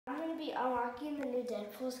be unlocking the new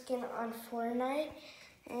Deadpool skin on Fortnite,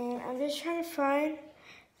 and I'm just trying to find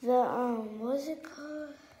the what is it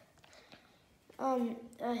called?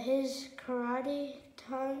 His karate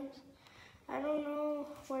tons. I don't know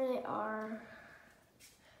where they are.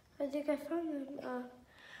 I think I found them.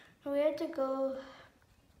 We had to go.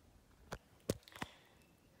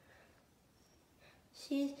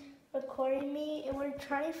 She's recording me, and we're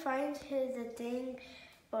trying to find the thing,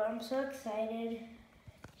 but I'm so excited.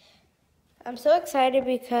 I'm so excited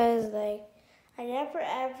because like I never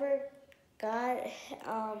ever got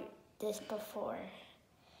this before.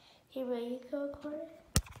 Hey, ready to go record it?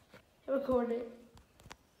 Record it.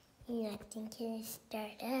 Nothing can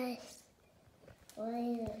start us.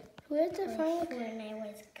 We have to find when I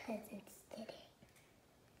was cousins today.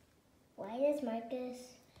 Why does Marcus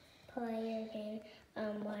play your game?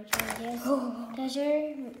 Watch videos. Does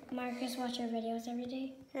your Marcus watch your videos every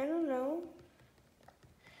day? I don't know.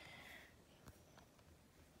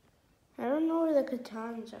 I don't know where the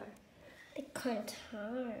katans are. The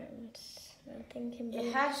katans. Nothing can be.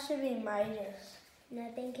 It has to be Midas.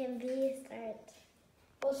 Nothing can be start.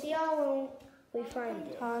 We'll see how we find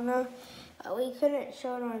it. Tana, we couldn't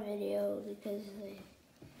show it on video because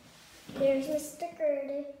There's a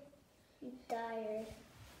sticker. Tired.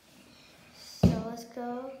 So let's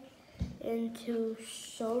go into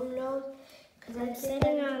solo. Cause I'm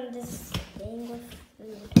sitting on this thing with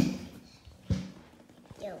food.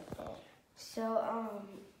 Yo. So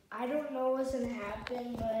I don't know what's gonna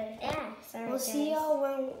happen, but Yeah, sorry, we'll see y'all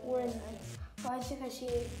when we're like. Oh, I think I see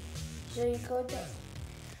it. So you go to.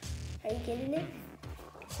 Are you getting it?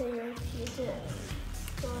 So you have to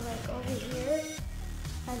go like over here.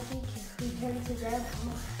 I think we turn to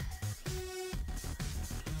Deadpool.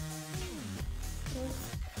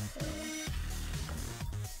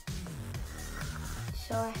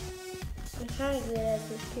 So I'm trying to get at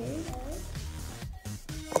this game.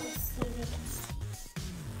 Let's see if we can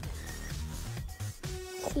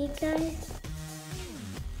see. See, guys?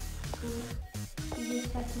 You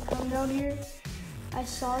just have to come down here. I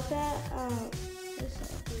saw that. You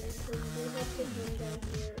have to come down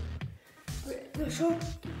here. Show.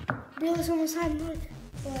 Realize almost had look.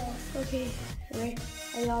 Yeah. Okay. Right.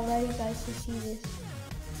 Are y'all ready, guys, to see this?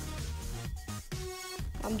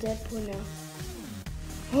 I'm Deadpool now.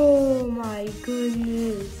 Oh my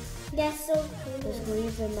goodness. That's so cool. Let's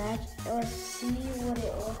leave the match and let's see what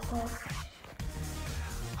it looks like.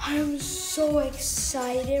 I'm so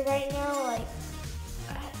excited right now. Like,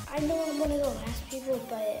 I know I'm one of the last people,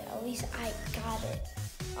 but at least I got it.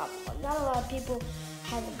 Not a lot of people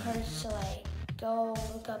have the courage to like go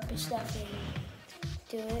look up and stuff and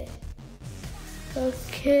do it.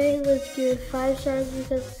 Okay, let's give it 5 stars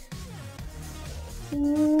because.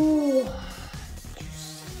 Ooh.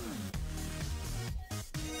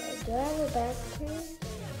 Do I have a back bling?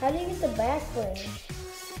 How do you get the back bling?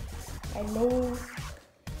 I know.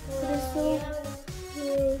 This is so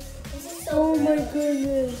good. This is so Oh gross. my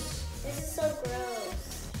goodness. This is so gross.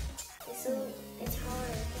 It's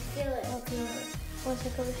hard. I feel it. Okay. One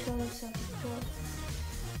second, I'll show myself.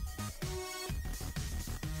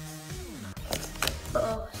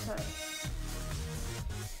 Oh, sorry.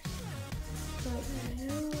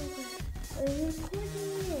 I'm recording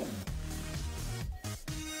it.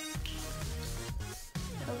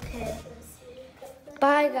 Okay.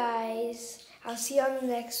 Bye, guys. I'll see you on the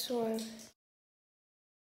next one.